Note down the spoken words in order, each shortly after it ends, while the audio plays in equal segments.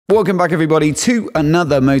Welcome back everybody to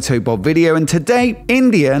another MOTOBOB video, and today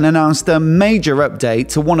Indian announced a major update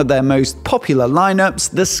to one of their most popular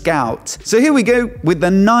lineups, the Scout. So here we go with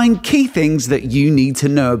the 9 key things that you need to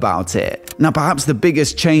know about it. Now perhaps the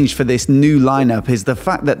biggest change for this new lineup is the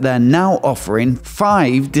fact that they're now offering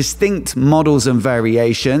 5 distinct models and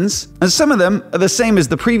variations, and some of them are the same as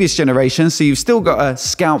the previous generation, so you've still got a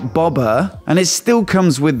Scout bobber, and it still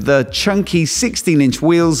comes with the chunky 16-inch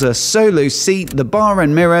wheels, a solo seat, the bar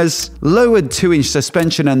and mirrors, lowered 2-inch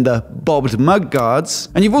suspension and the bobbed mud guards.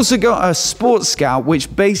 And you've also got a Sport Scout,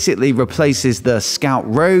 which basically replaces the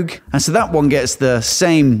Scout Rogue, and so that one gets the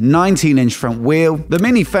same 19-inch front wheel, the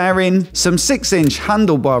mini fairing, some 6-inch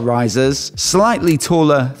handlebar risers, slightly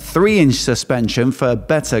taller 3-inch suspension for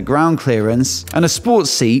better ground clearance, and a sports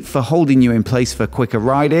seat for holding you in place for quicker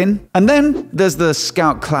riding. And then there's the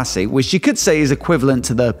Scout Classic, which you could say is equivalent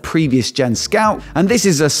to the previous gen Scout, and this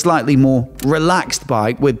is a slightly more relaxed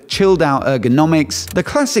bike with chilled out ergonomics, the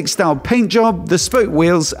classic style paint job, the spoke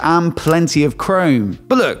wheels, and plenty of chrome.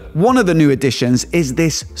 But look, one of the new additions is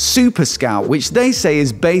this Super Scout, which they say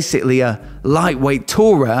is basically a lightweight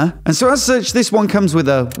tourer, and so as such this one comes with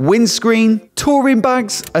a windscreen, touring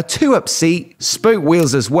bags, a 2-up seat, spoke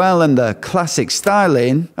wheels as well, and the classic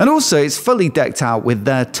styling, and also it's fully decked out with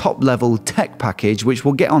their top level tech package, which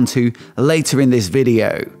we'll get onto later in this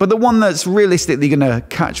video. But the one that's realistically going to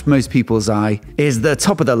catch most people's eye is the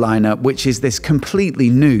top of the lineup, which is this completely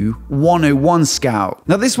new 101 Scout.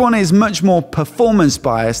 Now this one is much more performance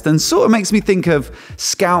biased and sort of makes me think of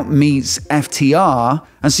Scout meets FTR,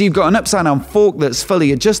 and so you've got an upside down fork that's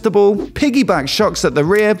fully adjustable, piggyback shocks at the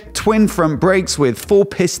rear, twin front brakes with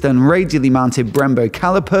 4-piston radially mounted Brembo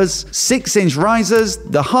calipers, 6-inch risers,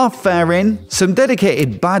 the half fairing, some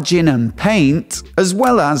dedicated badging and paint, as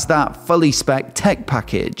well as that fully spec tech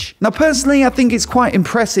package. Now personally, I think it's quite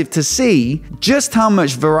impressive to see just how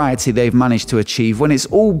much variety they've managed to achieve when it's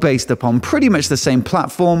all based upon pretty much the same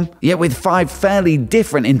platform, yet with 5 fairly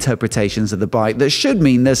different interpretations of the bike that should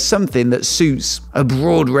mean there's something that suits a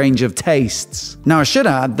broad range of tastes. Now I should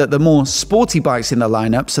add that the more sporty bikes in the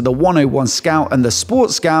lineup, so the 101 Scout and the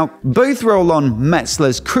Sport Scout, both roll on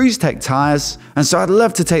Metzeler's Cruise Tech tyres, and so I'd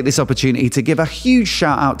love to take this opportunity to give a huge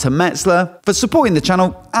shout out to Metzeler for supporting the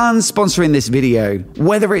channel and sponsoring this video.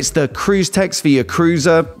 Whether it's the Cruise Techs for your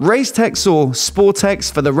cruiser, Racetecs or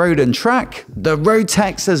Sportecs for the road and track, the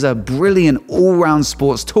Roadtecs as a brilliant all-round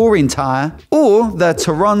sports touring tyre, or the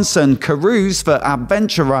Tourances and Karoos for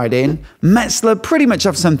adventure riding, Metzeler pretty much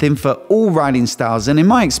have something for all riding styles, and in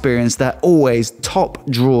my experience they're always top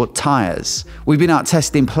draw tyres. We've been out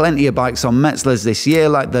testing plenty of bikes on Metzelers this year,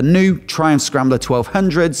 like the new Triumph Scrambler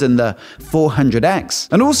 1200s and the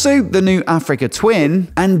 400X, and also the new Africa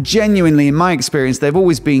Twin, and genuinely in my experience they've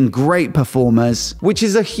always been great performers, which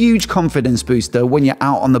is a huge confidence booster when you're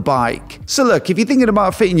out on the bike. So look, if you're thinking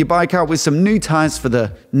about fitting your bike out with some new tyres for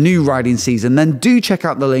the new riding season, then do check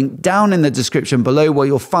out the link down in the description below where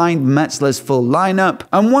you'll find Metzeler's full lineup.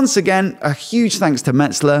 And once again, a huge thanks to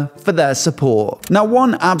Metzeler for their support. Now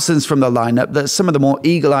one absence from the lineup that some of the more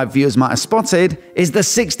eagle-eyed viewers might have spotted is the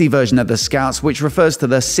 60 version of the Scouts, which refers to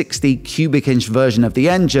the 60 cubic inch version of the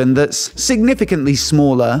engine that's significantly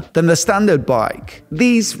smaller than the standard bike.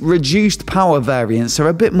 These reduced power variants are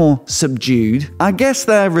a bit more subdued. I guess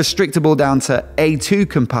they're restrictable down to A2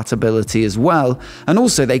 compatibility as well, and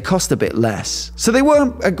also they cost a bit less. So they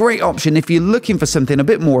were a great option if you're looking for something a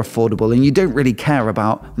bit more affordable and you don't really care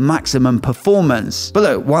about maximum performance. But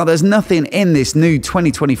look, while there's nothing in this new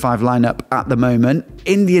 2025 lineup at the moment,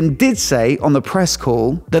 Indian did say on the press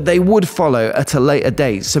call that they would follow at a later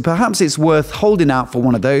date, so perhaps it's worth holding out for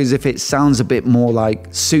one of those if it sounds a bit more like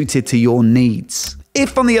suited to your needs.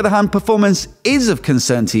 If, on the other hand, performance is of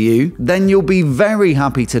concern to you, then you'll be very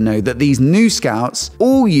happy to know that these new Scouts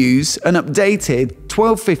all use an updated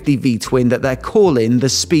 1250 V-twin that they're calling the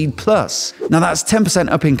Speed Plus. Now that's 10%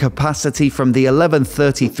 up in capacity from the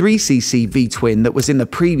 1133cc V-twin that was in the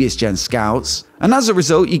previous gen Scouts, and as a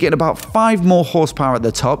result you get about 5 more horsepower at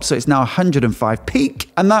the top, so it's now 105 peak,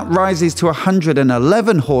 and that rises to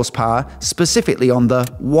 111 horsepower specifically on the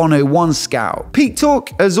 101 Scout. Peak torque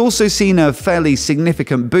has also seen a fairly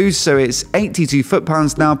significant boost, so it's 82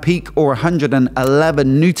 foot-pounds now peak, or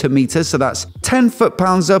 111 newton-meters, so that's 10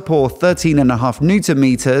 foot-pounds up or 13.5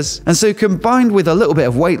 newton-meters, and so combined with a little bit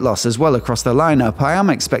of weight loss as well across the lineup, I am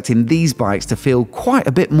expecting these bikes to feel quite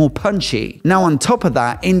a bit more punchy. Now on top of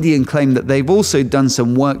that, Indian claim that they've also also done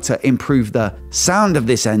some work to improve the sound of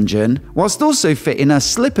this engine, whilst also fitting a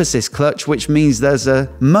slip assist clutch, which means there's a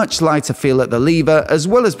much lighter feel at the lever, as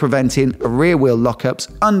well as preventing rear wheel lockups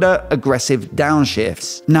under aggressive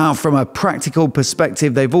downshifts. Now, from a practical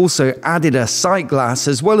perspective, they've also added a sight glass,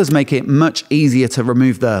 as well as make it much easier to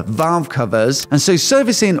remove the valve covers, and so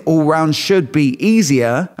servicing all round should be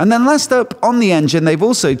easier. And then last up, on the engine, they've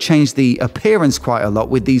also changed the appearance quite a lot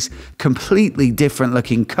with these completely different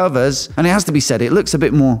looking covers, and it has to be said, it looks a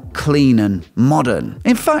bit more clean and modern.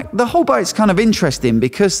 In fact, the whole bike's kind of interesting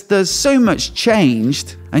because there's so much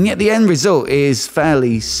changed, and yet the end result is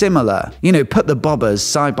fairly similar. You know, put the bobbers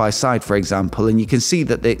side by side, for example, and you can see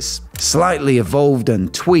that it's slightly evolved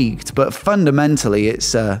and tweaked, but fundamentally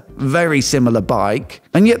it's a very similar bike.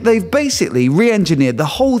 And yet they've basically re-engineered the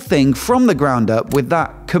whole thing from the ground up with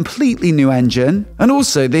that completely new engine and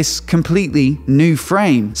also this completely new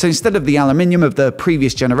frame. So instead of the aluminium of the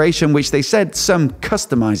previous generation, which they said some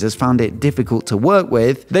customizers found it difficult to work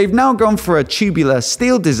with, they've now gone for a tubular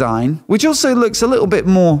steel design, which also looks a little bit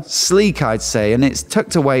more sleek, I'd say, and it's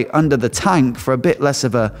tucked away under the tank for a bit less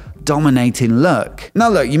of a dominating look. Now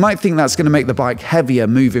look, you might think that's going to make the bike heavier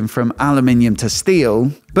moving from aluminium to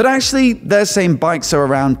steel, but actually they're saying bikes are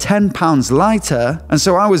around 10 pounds lighter, and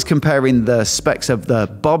so I was comparing the specs of the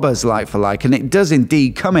bobbers like for like, and it does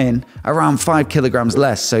indeed come in around 5 kilograms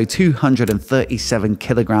less, so 237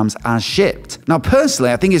 kilograms as shipped. Now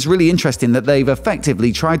personally, I think it's really interesting that they've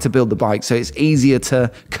effectively tried to build the bike so it's easier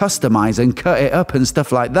to customize and cut it up and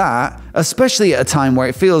stuff like that, especially at a time where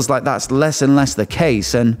it feels like that's less and less the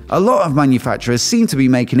case, and a lot of manufacturers seem to be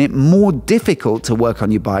making it more difficult to work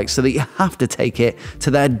on your bike so that you have to take it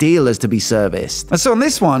to their dealers to be serviced. And so on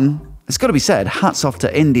this one, it's got to be said, hats off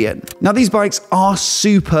to Indian. Now these bikes are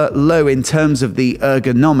super low in terms of the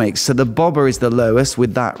ergonomics, so the bobber is the lowest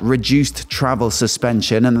with that reduced travel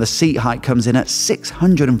suspension, and the seat height comes in at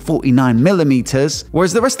 649 millimeters,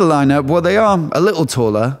 whereas the rest of the lineup, well, they are a little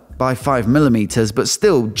taller by 5 millimeters, but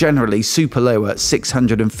still generally super low at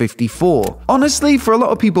 654. Honestly, for a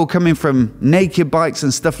lot of people coming from naked bikes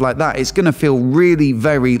and stuff like that, it's going to feel really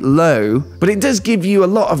very low, but it does give you a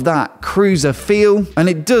lot of that cruiser feel, and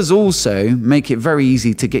it does also make it very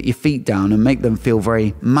easy to get your feet down and make them feel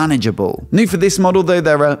very manageable. New for this model though,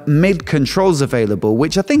 there are mid controls available,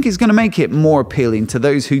 which I think is going to make it more appealing to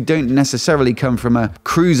those who don't necessarily come from a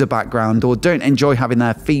cruiser background or don't enjoy having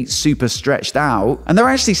their feet super stretched out. And they're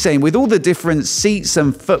actually saying with all the different seats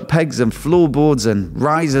and foot pegs and floorboards and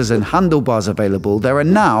risers and handlebars available, there are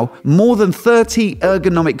now more than 30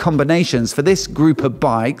 ergonomic combinations for this group of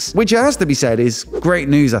bikes, which it has to be said is great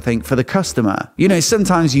news, I think, for the customer. You know,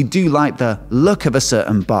 sometimes you do like the look of a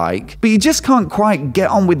certain bike, but you just can't quite get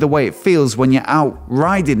on with the way it feels when you're out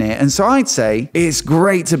riding it, and so I'd say it's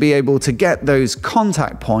great to be able to get those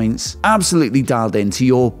contact points absolutely dialed into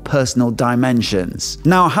your personal dimensions.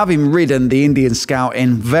 Now, having ridden the Indian Scout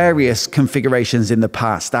in various configurations in the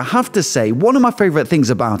past, I have to say one of my favorite things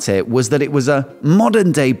about it was that it was a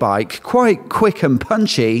modern day bike, quite quick and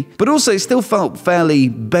punchy, but also it still felt fairly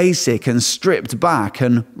basic and stripped back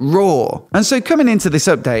and raw. And so coming into this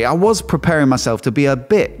update, I was preparing myself to be a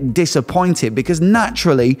bit disappointed because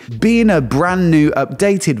naturally, being a brand new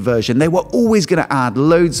updated version, they were always going to add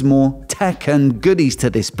loads more tech and goodies to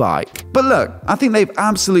this bike. But look, I think they've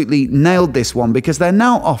absolutely nailed this one because they're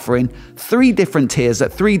now offering 3 different tiers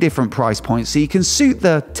at 3 different price points, so you can suit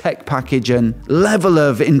the tech package and level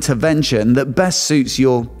of intervention that best suits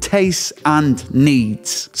your tastes and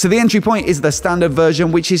needs. So the entry point is the standard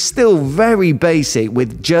version, which is still very basic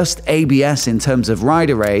with just ABS in terms of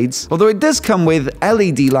rider aids, although it does come with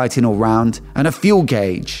LED lighting all round and a fuel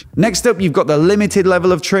gauge. Next up, you've got the limited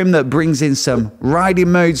level of trim that brings in some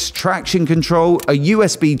riding modes, traction control, a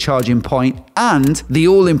USB charging point, and the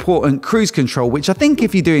all-important cruise control, which I think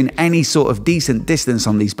if you're doing any sort of decent distance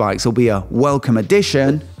on these bikes will be a welcome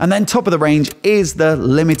addition. And then top of the range is the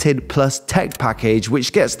limited plus tech package,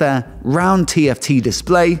 which gets their round TFT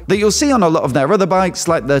display that you'll see on a lot of their other bikes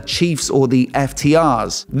like the Chiefs or the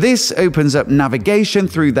FTRs. This opens up navigation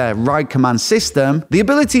through their ride command system, the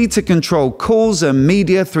ability to control calls and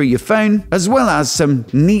media through your phone, as well as some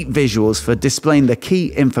neat visuals for displaying the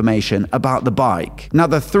key information about the bike. Now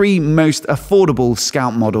the 3 most affordable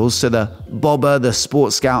Scout models, so the Bobber, the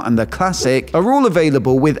Sport Scout and the Classic, are all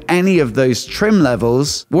available with any of those trim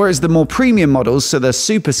levels, whereas the more premium models, so the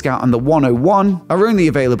Super Scout and the 101, are only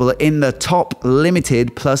available in the top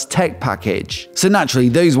limited plus tech package. So naturally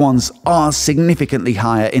those ones are significantly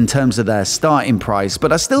higher in terms of their starting price,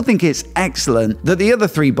 but I still think it's excellent that the other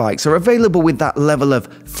 3 bikes are available with that level of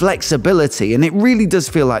flexibility, and it really does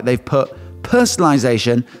feel like they've put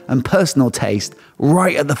personalization and personal taste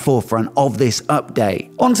right at the forefront of this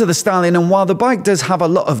update. Onto the styling, and while the bike does have a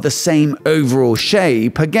lot of the same overall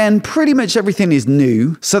shape, again, pretty much everything is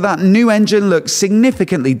new, so that new engine looks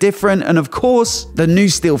significantly different, and of course, the new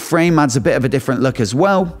steel frame adds a bit of a different look as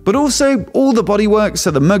well, but also all the bodywork,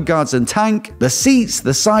 so the mudguards and tank, the seats,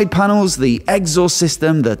 the side panels, the exhaust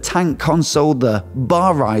system, the tank console, the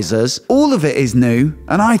bar risers, all of it is new,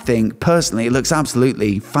 and I think, personally, it looks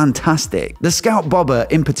absolutely fantastic. The Scout Bobber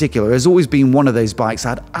in particular has always been one of those bikes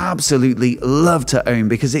I'd absolutely love to own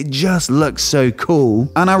because it just looks so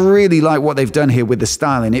cool, and I really like what they've done here with the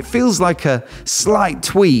styling. It feels like a slight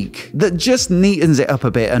tweak that just neatens it up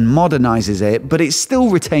a bit and modernizes it, but it still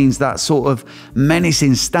retains that sort of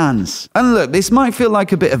menacing stance. And look, this might feel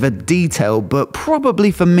like a bit of a detail, but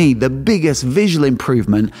probably for me, the biggest visual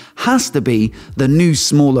improvement has to be the new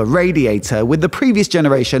smaller radiator, with the previous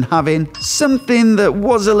generation having something that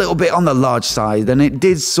was a little bit on the large side, and it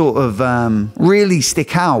did sort of really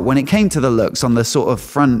stick out when it came to the looks on the sort of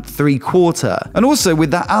front three-quarter. And also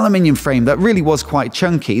with that aluminium frame that really was quite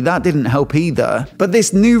chunky, that didn't help either. But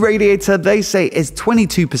this new radiator, they say, is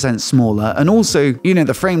 22% smaller, and also, you know,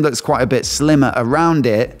 the frame looks quite a bit slimmer around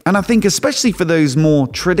it. And I think especially for those more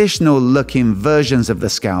traditional looking versions of the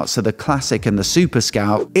Scout, so the Classic and the Super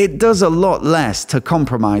Scout, it does a lot less to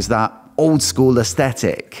compromise that old school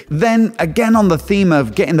aesthetic. Then again, on the theme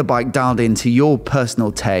of getting the bike dialed into your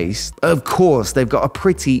personal taste, of course they've got a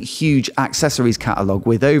pretty huge accessories catalog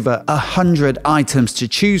with over 100 items to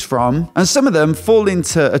choose from, and some of them fall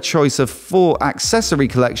into a choice of 4 accessory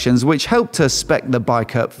collections which help to spec the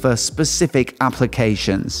bike up for specific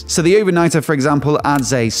applications. So the Overnighter, for example,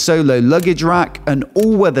 adds a solo luggage rack, an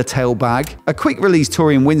all-weather tail bag, a quick release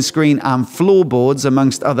touring windscreen and floorboards,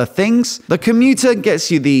 amongst other things. The Commuter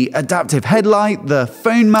gets you the adaptive headlight, the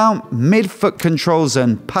phone mount, mid-foot controls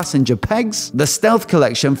and passenger pegs. The Stealth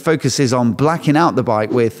collection focuses on blacking out the bike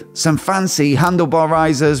with some fancy handlebar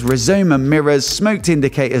risers, Rizoma mirrors, smoked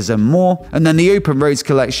indicators and more. And then the Open Roads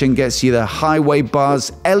collection gets you the highway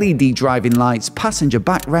bars, LED driving lights, passenger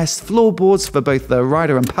backrest, floorboards for both the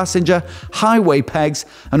rider and passenger, highway pegs,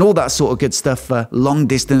 and all that sort of good stuff for long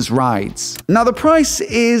distance rides. Now the price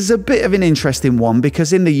is a bit of an interesting one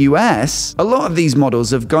because in the US, a lot of these models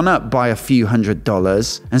have gone up by a few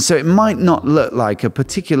 $100s, and so it might not look like a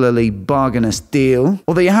particularly bargainous deal,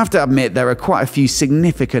 although you have to admit there are quite a few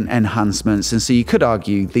significant enhancements, and so you could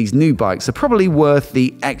argue these new bikes are probably worth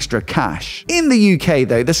the extra cash. In the UK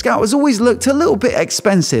though, the Scout has always looked a little bit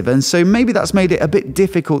expensive, and so maybe that's made it a bit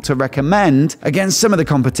difficult to recommend against some of the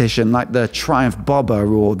competition like the Triumph Bobber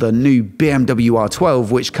or the new BMW R12,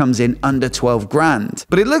 which comes in under 12 grand.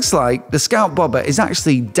 But it looks like the Scout Bobber is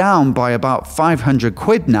actually down by about 500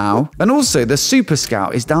 quid now, and also the Super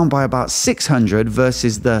Scout is down by about 600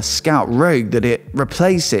 versus the Scout Rogue that it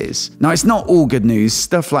replaces. Now it's not all good news.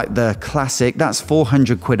 Stuff like the Classic, that's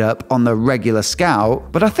 400 quid up on the regular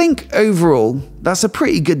Scout, but I think overall that's a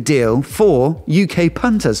pretty good deal for UK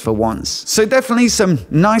punters for once. So definitely some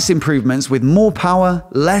nice improvements with more power,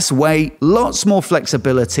 less weight, lots more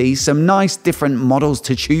flexibility, some nice different models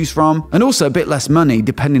to choose from, and also a bit less money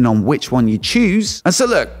depending on which one you choose. And so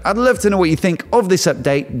look, I'd love to know what you think of this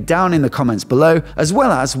update down in the comments below, as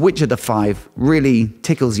well as which of the 5 really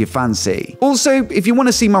tickles your fancy. Also, if you want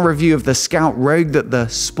to see my review of the Scout Rogue that the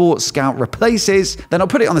Sport Scout replaces, then I'll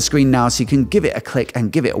put it on the screen now so you can give it a click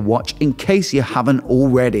and give it a watch in case you haven't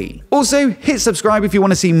already. Also, hit subscribe if you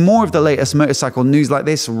want to see more of the latest motorcycle news like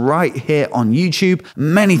this right here on YouTube.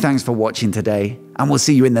 Many thanks for watching today, and we'll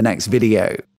see you in the next video.